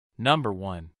Number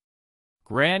 1.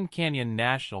 Grand Canyon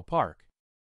National Park.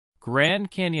 Grand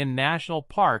Canyon National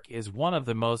Park is one of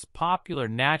the most popular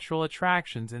natural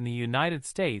attractions in the United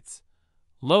States,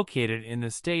 located in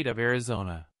the state of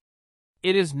Arizona.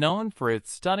 It is known for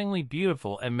its stunningly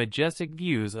beautiful and majestic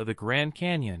views of the Grand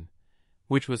Canyon,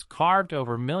 which was carved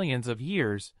over millions of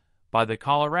years by the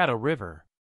Colorado River.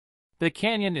 The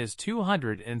canyon is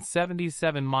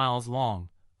 277 miles long,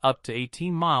 up to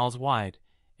 18 miles wide,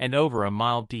 and over a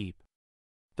mile deep.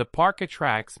 The park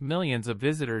attracts millions of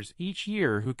visitors each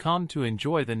year who come to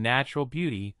enjoy the natural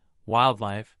beauty,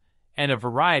 wildlife, and a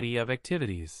variety of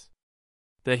activities.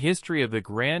 The history of the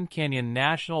Grand Canyon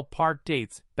National Park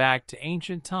dates back to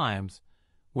ancient times,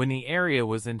 when the area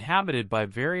was inhabited by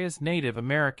various Native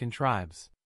American tribes.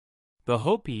 The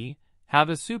Hopi,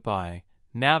 Havasupai,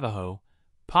 Navajo,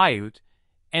 Paiute,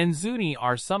 and Zuni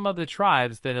are some of the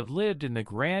tribes that have lived in the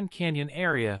Grand Canyon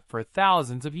area for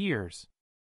thousands of years.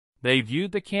 They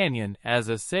viewed the canyon as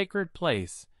a sacred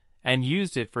place and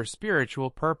used it for spiritual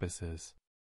purposes.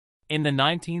 In the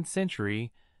 19th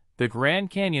century, the Grand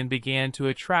Canyon began to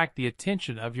attract the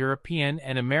attention of European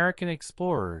and American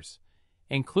explorers,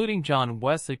 including John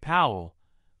Wesley Powell,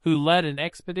 who led an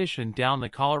expedition down the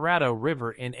Colorado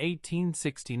River in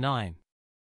 1869.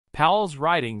 Powell's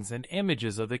writings and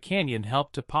images of the canyon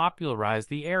helped to popularize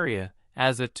the area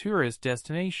as a tourist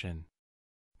destination.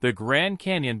 The Grand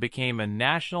Canyon became a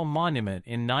national monument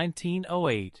in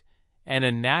 1908 and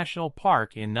a national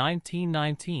park in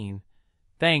 1919,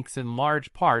 thanks in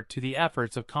large part to the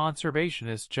efforts of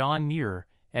conservationist John Muir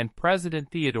and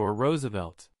President Theodore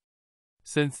Roosevelt.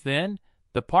 Since then,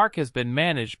 the park has been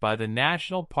managed by the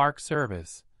National Park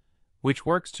Service, which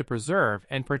works to preserve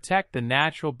and protect the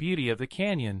natural beauty of the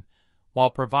canyon while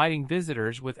providing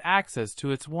visitors with access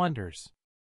to its wonders.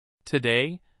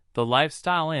 Today, the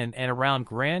lifestyle in and around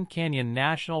Grand Canyon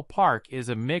National Park is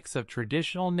a mix of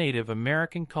traditional Native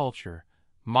American culture,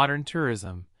 modern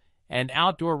tourism, and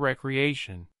outdoor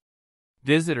recreation.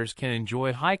 Visitors can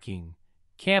enjoy hiking,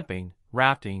 camping,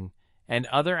 rafting, and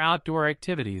other outdoor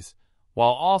activities,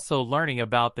 while also learning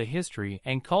about the history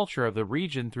and culture of the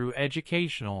region through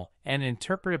educational and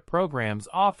interpretive programs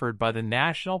offered by the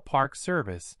National Park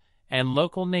Service and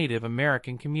local Native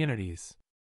American communities.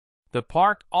 The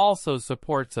park also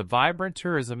supports a vibrant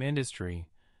tourism industry,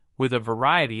 with a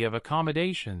variety of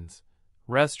accommodations,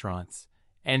 restaurants,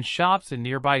 and shops in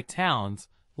nearby towns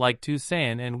like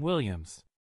Tucson and Williams.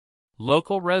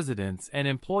 Local residents and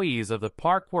employees of the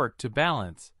park work to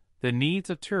balance the needs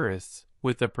of tourists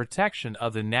with the protection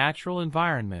of the natural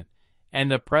environment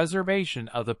and the preservation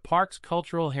of the park's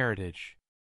cultural heritage.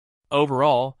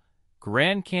 Overall,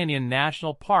 Grand Canyon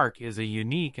National Park is a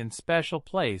unique and special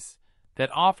place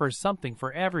that offers something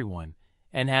for everyone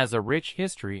and has a rich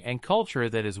history and culture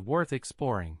that is worth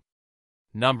exploring.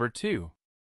 Number 2.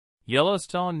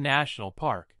 Yellowstone National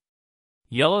Park.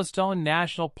 Yellowstone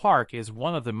National Park is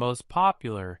one of the most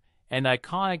popular and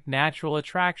iconic natural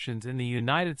attractions in the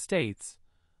United States,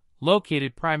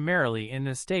 located primarily in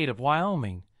the state of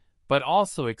Wyoming, but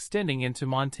also extending into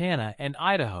Montana and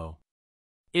Idaho.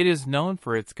 It is known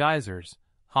for its geysers,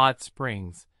 hot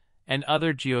springs, and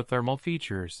other geothermal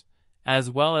features, as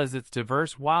well as its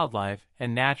diverse wildlife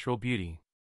and natural beauty.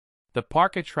 The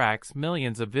park attracts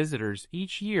millions of visitors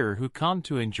each year who come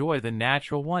to enjoy the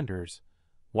natural wonders,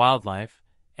 wildlife,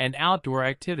 and outdoor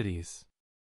activities.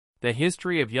 The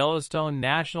history of Yellowstone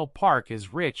National Park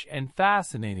is rich and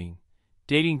fascinating,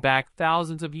 dating back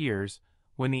thousands of years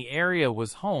when the area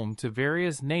was home to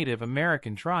various Native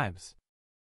American tribes.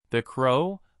 The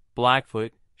Crow,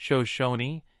 Blackfoot,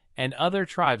 Shoshone, and other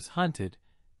tribes hunted,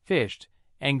 fished,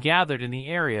 and gathered in the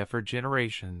area for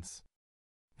generations.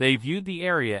 They viewed the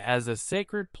area as a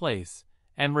sacred place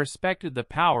and respected the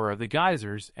power of the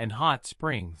geysers and hot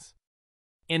springs.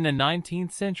 In the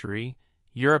 19th century,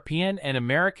 European and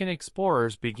American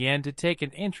explorers began to take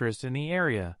an interest in the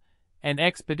area, and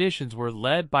expeditions were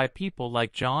led by people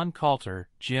like John Coulter,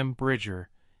 Jim Bridger,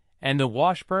 and the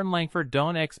Washburn-Langford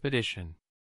Doane expedition.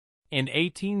 In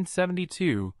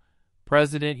 1872,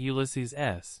 President Ulysses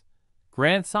S.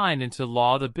 Grant signed into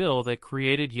law the bill that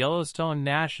created Yellowstone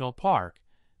National Park,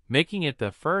 making it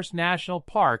the first national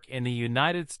park in the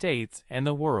United States and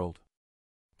the world.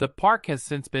 The park has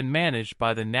since been managed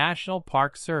by the National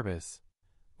Park Service,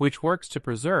 which works to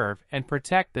preserve and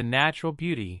protect the natural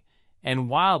beauty and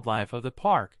wildlife of the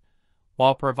park,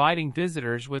 while providing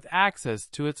visitors with access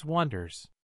to its wonders.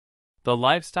 The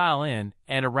lifestyle in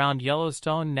and around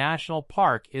Yellowstone National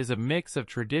Park is a mix of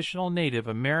traditional Native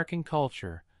American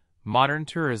culture, modern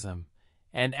tourism,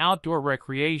 and outdoor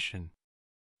recreation.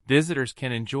 Visitors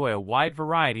can enjoy a wide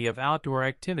variety of outdoor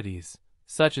activities,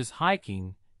 such as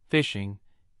hiking, fishing,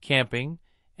 camping,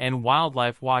 and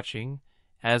wildlife watching,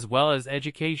 as well as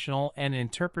educational and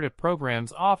interpretive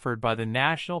programs offered by the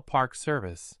National Park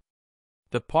Service.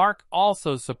 The park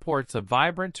also supports a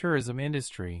vibrant tourism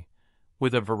industry,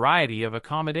 with a variety of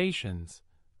accommodations,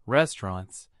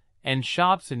 restaurants, and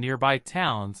shops in nearby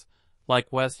towns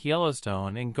like West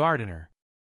Yellowstone and Gardiner.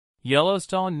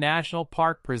 Yellowstone National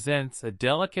Park presents a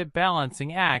delicate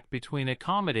balancing act between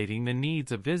accommodating the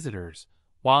needs of visitors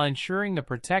while ensuring the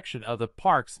protection of the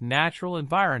park's natural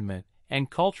environment and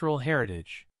cultural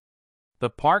heritage. The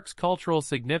park's cultural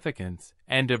significance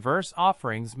and diverse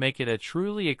offerings make it a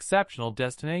truly exceptional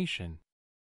destination.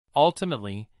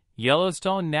 Ultimately,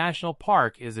 Yellowstone National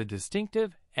Park is a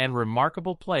distinctive and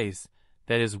remarkable place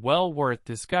that is well worth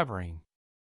discovering.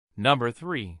 Number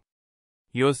 3.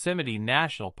 Yosemite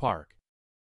National Park.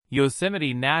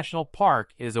 Yosemite National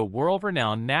Park is a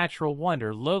world-renowned natural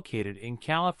wonder located in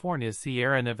California's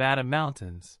Sierra Nevada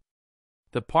mountains.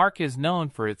 The park is known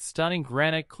for its stunning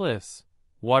granite cliffs,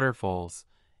 waterfalls,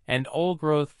 and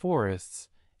old-growth forests,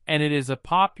 and it is a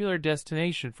popular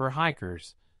destination for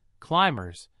hikers,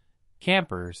 climbers,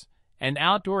 campers, and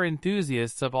outdoor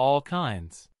enthusiasts of all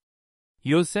kinds.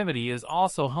 Yosemite is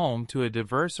also home to a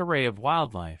diverse array of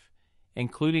wildlife,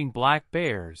 including black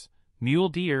bears, mule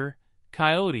deer,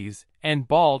 coyotes, and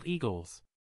bald eagles.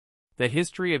 The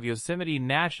history of Yosemite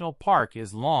National Park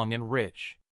is long and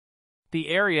rich. The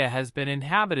area has been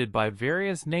inhabited by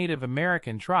various Native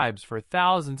American tribes for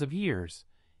thousands of years,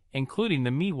 including the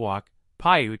Miwok,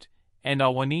 Paiute, and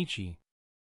Ahwahneechee.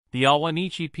 The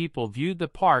Ahwahneechee people viewed the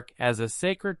park as a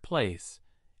sacred place,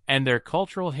 and their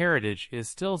cultural heritage is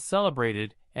still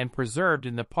celebrated and preserved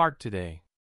in the park today.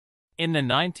 In the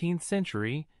 19th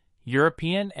century,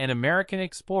 European and American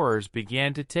explorers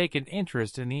began to take an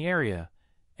interest in the area,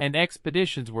 and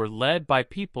expeditions were led by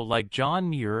people like John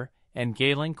Muir and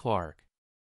Galen Clark.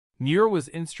 Muir was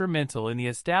instrumental in the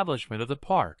establishment of the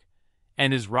park,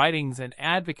 and his writings and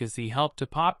advocacy helped to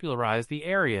popularize the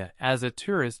area as a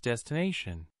tourist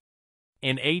destination.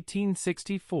 In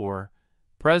 1864,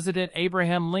 President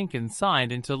Abraham Lincoln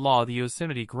signed into law the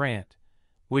Yosemite Grant,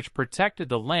 which protected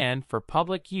the land for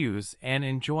public use and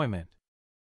enjoyment.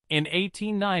 In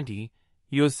 1890,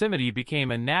 Yosemite became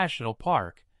a national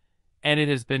park, and it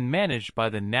has been managed by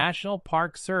the National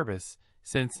Park Service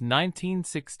since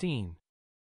 1916.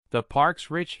 The park's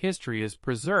rich history is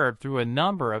preserved through a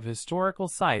number of historical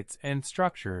sites and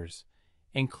structures,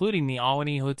 including the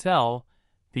Ahwahnee Hotel,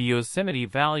 the Yosemite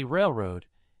Valley Railroad,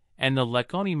 and the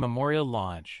Laconie Memorial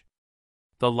Lodge.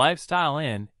 The lifestyle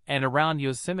in and around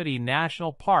Yosemite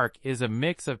National Park is a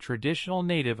mix of traditional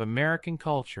Native American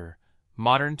culture,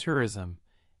 modern tourism,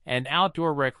 and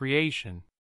outdoor recreation.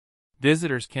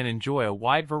 Visitors can enjoy a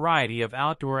wide variety of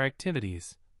outdoor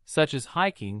activities, such as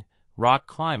hiking, rock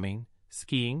climbing,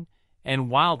 skiing, and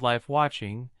wildlife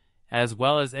watching, as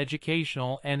well as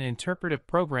educational and interpretive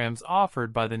programs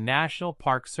offered by the National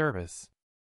Park Service.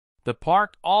 The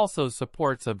park also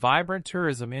supports a vibrant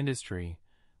tourism industry,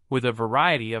 with a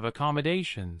variety of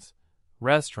accommodations,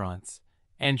 restaurants,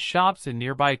 and shops in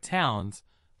nearby towns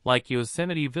like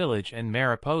Yosemite Village and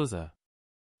Mariposa.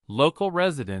 Local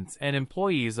residents and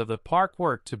employees of the park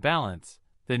work to balance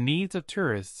the needs of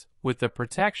tourists with the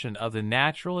protection of the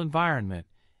natural environment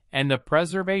and the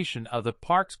preservation of the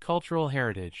park's cultural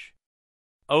heritage.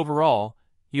 Overall,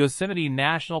 Yosemite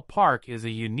National Park is a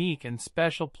unique and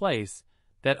special place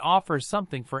that offers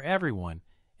something for everyone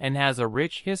and has a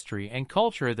rich history and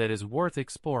culture that is worth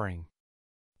exploring.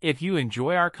 If you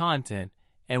enjoy our content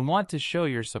and want to show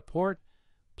your support,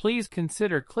 please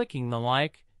consider clicking the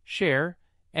like, share,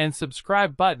 and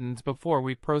subscribe buttons before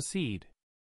we proceed.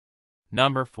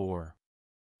 Number 4.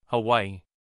 Hawaii.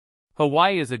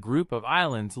 Hawaii is a group of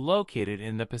islands located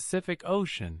in the Pacific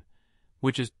Ocean,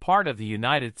 which is part of the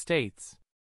United States.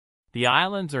 The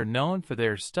islands are known for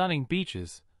their stunning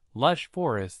beaches, lush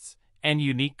forests, and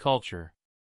unique culture.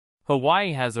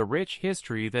 Hawaii has a rich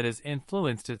history that has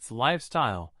influenced its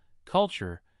lifestyle,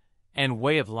 culture, and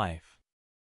way of life.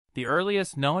 The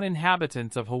earliest known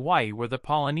inhabitants of Hawaii were the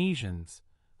Polynesians,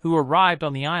 who arrived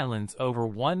on the islands over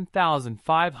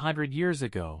 1,500 years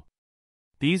ago.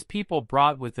 These people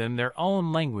brought with them their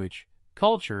own language,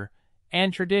 culture,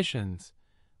 and traditions,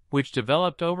 which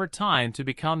developed over time to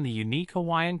become the unique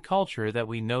Hawaiian culture that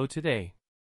we know today.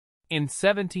 In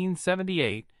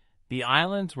 1778, the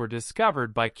islands were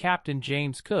discovered by Captain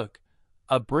James Cook,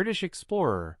 a British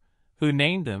explorer, who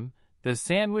named them the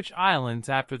Sandwich Islands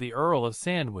after the Earl of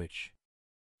Sandwich.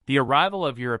 The arrival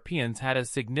of Europeans had a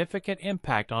significant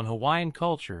impact on Hawaiian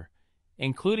culture,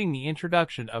 including the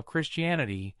introduction of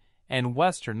Christianity and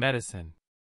Western medicine.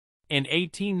 In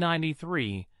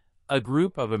 1893, a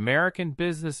group of American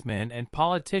businessmen and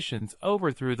politicians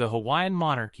overthrew the Hawaiian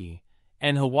monarchy,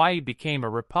 and Hawaii became a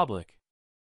republic.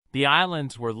 The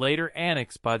islands were later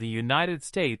annexed by the United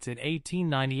States in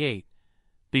 1898,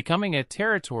 becoming a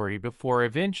territory before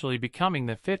eventually becoming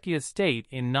the 50th state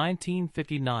in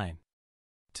 1959.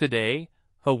 Today,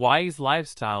 Hawaii's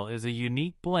lifestyle is a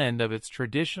unique blend of its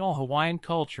traditional Hawaiian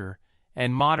culture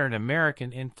and modern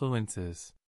American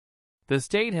influences. The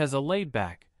state has a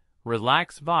laid-back,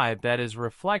 relaxed vibe that is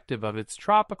reflective of its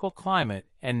tropical climate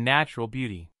and natural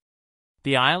beauty.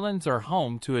 The islands are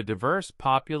home to a diverse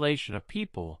population of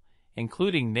people,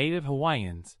 including Native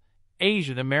Hawaiians,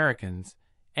 Asian Americans,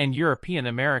 and European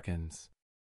Americans.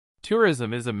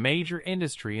 Tourism is a major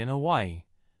industry in Hawaii,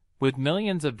 with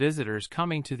millions of visitors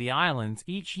coming to the islands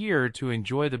each year to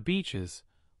enjoy the beaches,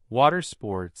 water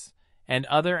sports, and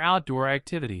other outdoor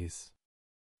activities.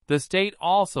 The state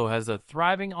also has a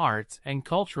thriving arts and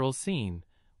cultural scene,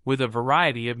 with a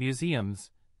variety of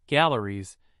museums,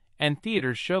 galleries, and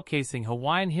theaters showcasing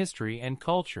Hawaiian history and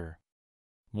culture.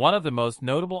 One of the most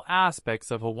notable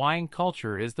aspects of Hawaiian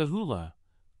culture is the hula,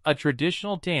 a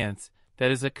traditional dance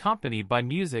that is accompanied by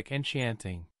music and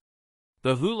chanting.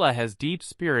 The hula has deep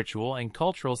spiritual and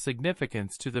cultural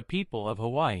significance to the people of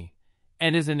Hawaii,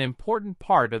 and is an important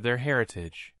part of their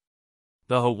heritage.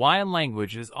 The Hawaiian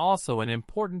language is also an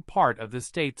important part of the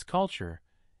state's culture,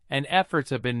 and efforts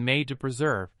have been made to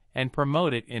preserve and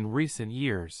promote it in recent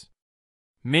years.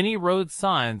 Many road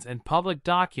signs and public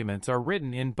documents are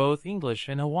written in both English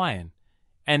and Hawaiian,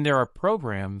 and there are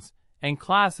programs and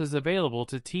classes available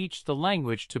to teach the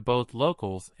language to both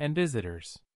locals and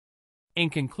visitors. In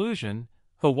conclusion,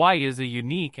 Hawaii is a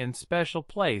unique and special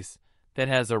place that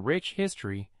has a rich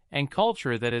history and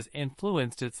culture that has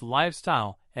influenced its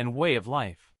lifestyle and way of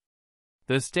life.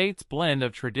 The state's blend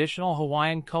of traditional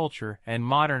Hawaiian culture and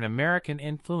modern American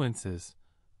influences,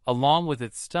 along with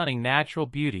its stunning natural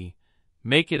beauty,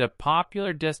 make it a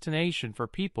popular destination for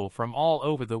people from all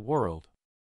over the world.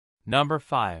 Number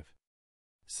 5.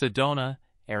 Sedona,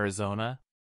 Arizona.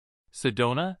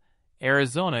 Sedona,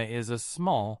 Arizona is a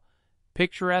small,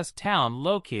 picturesque town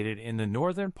located in the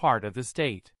northern part of the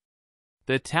state.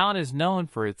 The town is known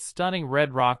for its stunning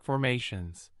red rock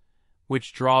formations,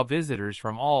 which draw visitors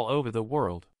from all over the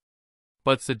world.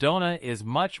 But Sedona is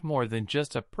much more than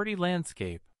just a pretty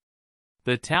landscape.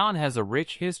 The town has a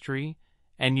rich history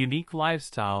and unique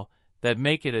lifestyle that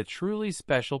make it a truly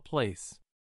special place.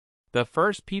 The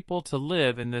first people to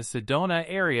live in the Sedona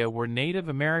area were Native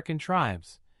American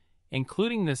tribes,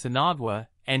 including the Sinagua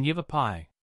and Yavapai.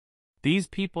 These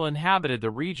people inhabited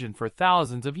the region for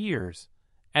thousands of years,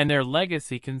 and their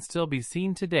legacy can still be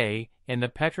seen today in the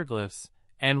petroglyphs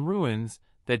and ruins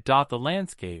that dot the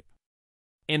landscape.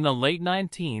 In the late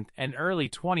 19th and early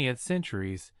 20th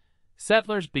centuries,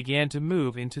 settlers began to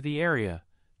move into the area,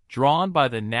 drawn by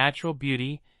the natural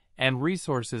beauty and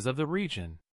resources of the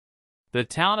region. The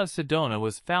town of Sedona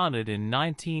was founded in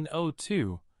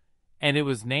 1902, and it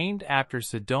was named after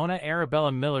Sedona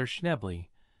Arabella Miller Schneble,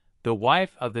 the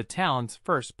wife of the town's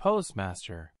first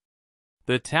postmaster.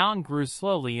 The town grew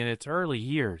slowly in its early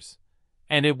years,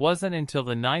 and it wasn't until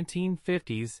the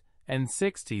 1950s and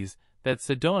 60s that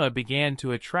Sedona began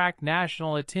to attract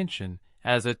national attention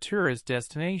as a tourist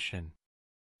destination.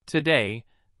 Today,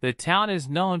 the town is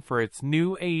known for its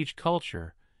New Age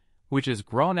culture, which has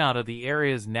grown out of the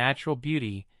area's natural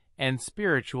beauty and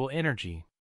spiritual energy.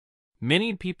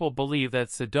 Many people believe that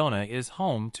Sedona is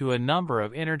home to a number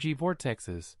of energy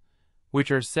vortexes,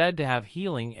 which are said to have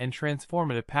healing and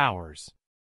transformative powers.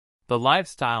 The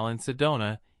lifestyle in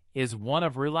Sedona is one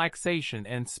of relaxation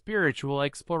and spiritual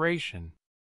exploration.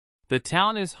 The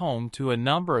town is home to a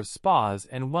number of spas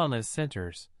and wellness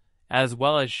centers, as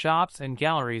well as shops and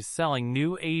galleries selling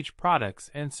New Age products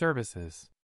and services.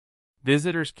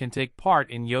 Visitors can take part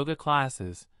in yoga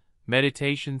classes,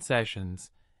 meditation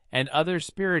sessions, and other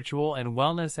spiritual and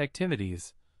wellness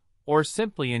activities, or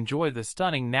simply enjoy the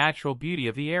stunning natural beauty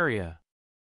of the area.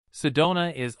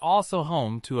 Sedona is also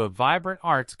home to a vibrant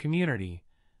arts community,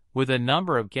 with a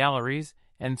number of galleries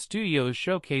and studios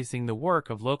showcasing the work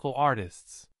of local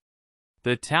artists.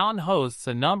 The town hosts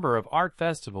a number of art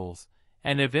festivals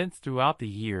and events throughout the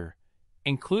year,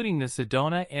 including the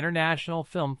Sedona International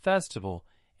Film Festival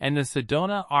and the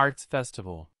Sedona Arts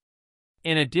Festival.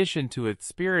 In addition to its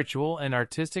spiritual and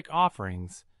artistic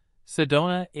offerings,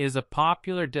 Sedona is a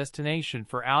popular destination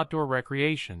for outdoor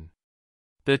recreation.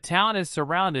 The town is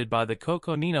surrounded by the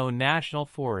Coconino National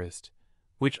Forest,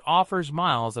 which offers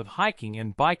miles of hiking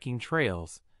and biking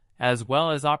trails, as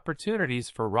well as opportunities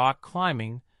for rock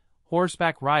climbing,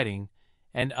 horseback riding,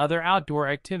 and other outdoor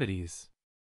activities.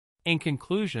 In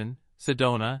conclusion,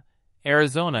 Sedona,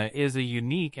 Arizona is a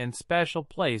unique and special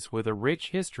place with a rich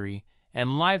history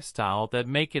and lifestyle that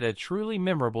make it a truly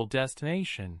memorable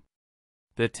destination.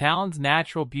 The town's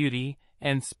natural beauty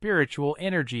and spiritual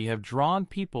energy have drawn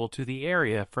people to the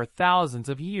area for thousands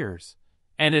of years,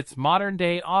 and its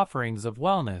modern-day offerings of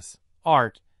wellness,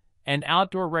 art, and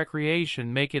outdoor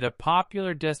recreation make it a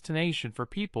popular destination for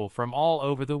people from all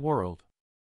over the world.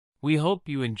 We hope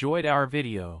you enjoyed our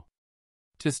video.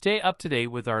 To stay up to date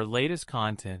with our latest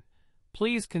content,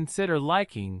 please consider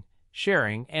liking,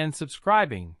 sharing, and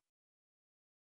subscribing.